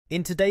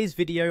In today's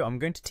video, I'm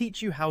going to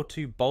teach you how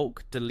to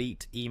bulk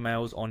delete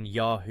emails on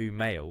Yahoo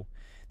Mail.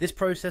 This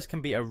process can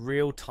be a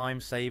real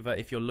time saver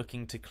if you're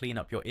looking to clean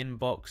up your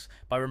inbox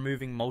by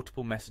removing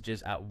multiple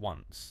messages at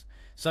once.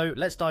 So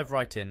let's dive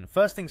right in.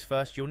 First things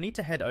first, you'll need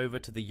to head over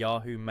to the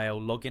Yahoo Mail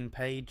login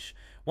page.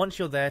 Once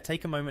you're there,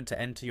 take a moment to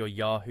enter your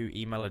Yahoo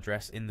email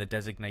address in the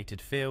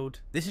designated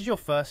field. This is your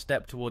first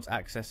step towards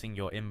accessing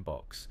your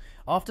inbox.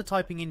 After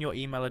typing in your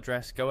email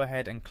address, go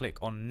ahead and click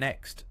on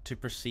Next to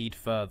proceed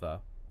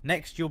further.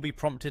 Next, you'll be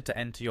prompted to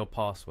enter your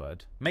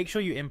password. Make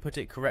sure you input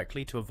it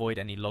correctly to avoid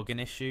any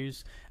login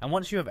issues, and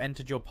once you have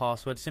entered your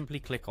password, simply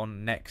click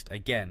on Next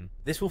again.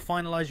 This will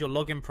finalize your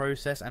login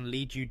process and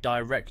lead you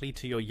directly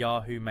to your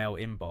Yahoo Mail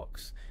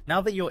inbox. Now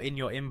that you're in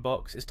your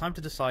inbox, it's time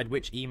to decide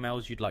which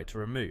emails you'd like to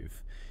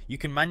remove. You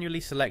can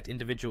manually select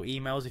individual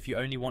emails if you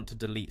only want to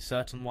delete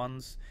certain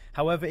ones.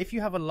 However, if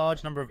you have a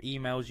large number of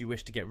emails you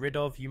wish to get rid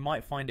of, you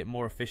might find it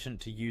more efficient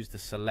to use the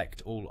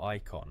Select All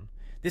icon.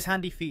 This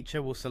handy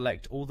feature will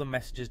select all the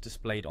messages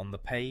displayed on the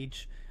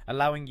page,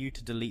 allowing you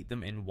to delete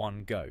them in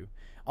one go.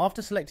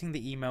 After selecting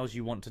the emails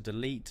you want to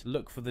delete,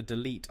 look for the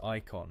delete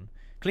icon.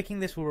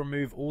 Clicking this will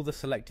remove all the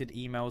selected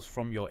emails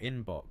from your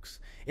inbox.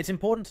 It's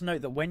important to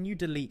note that when you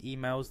delete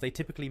emails, they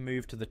typically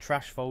move to the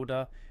trash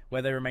folder,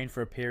 where they remain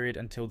for a period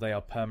until they are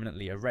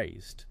permanently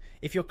erased.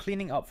 If you're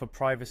cleaning up for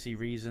privacy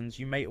reasons,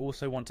 you may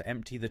also want to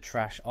empty the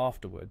trash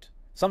afterward.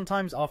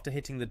 Sometimes after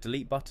hitting the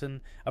delete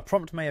button, a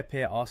prompt may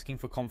appear asking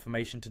for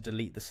confirmation to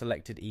delete the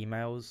selected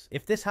emails.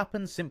 If this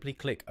happens, simply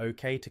click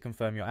OK to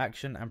confirm your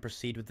action and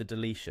proceed with the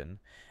deletion.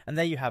 And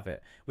there you have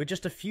it. With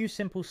just a few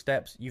simple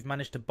steps, you've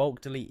managed to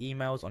bulk delete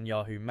emails on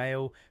Yahoo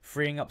Mail,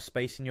 freeing up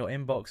space in your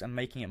inbox and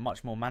making it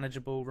much more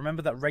manageable.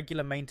 Remember that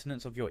regular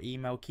maintenance of your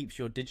email keeps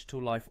your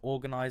digital life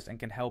organized and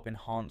can help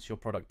enhance your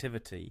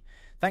productivity.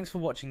 Thanks for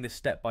watching this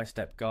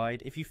step-by-step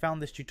guide. If you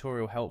found this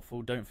tutorial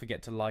helpful, don't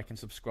forget to like and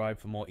subscribe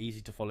for more easy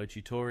to follow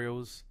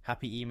tutorials.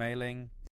 Happy emailing!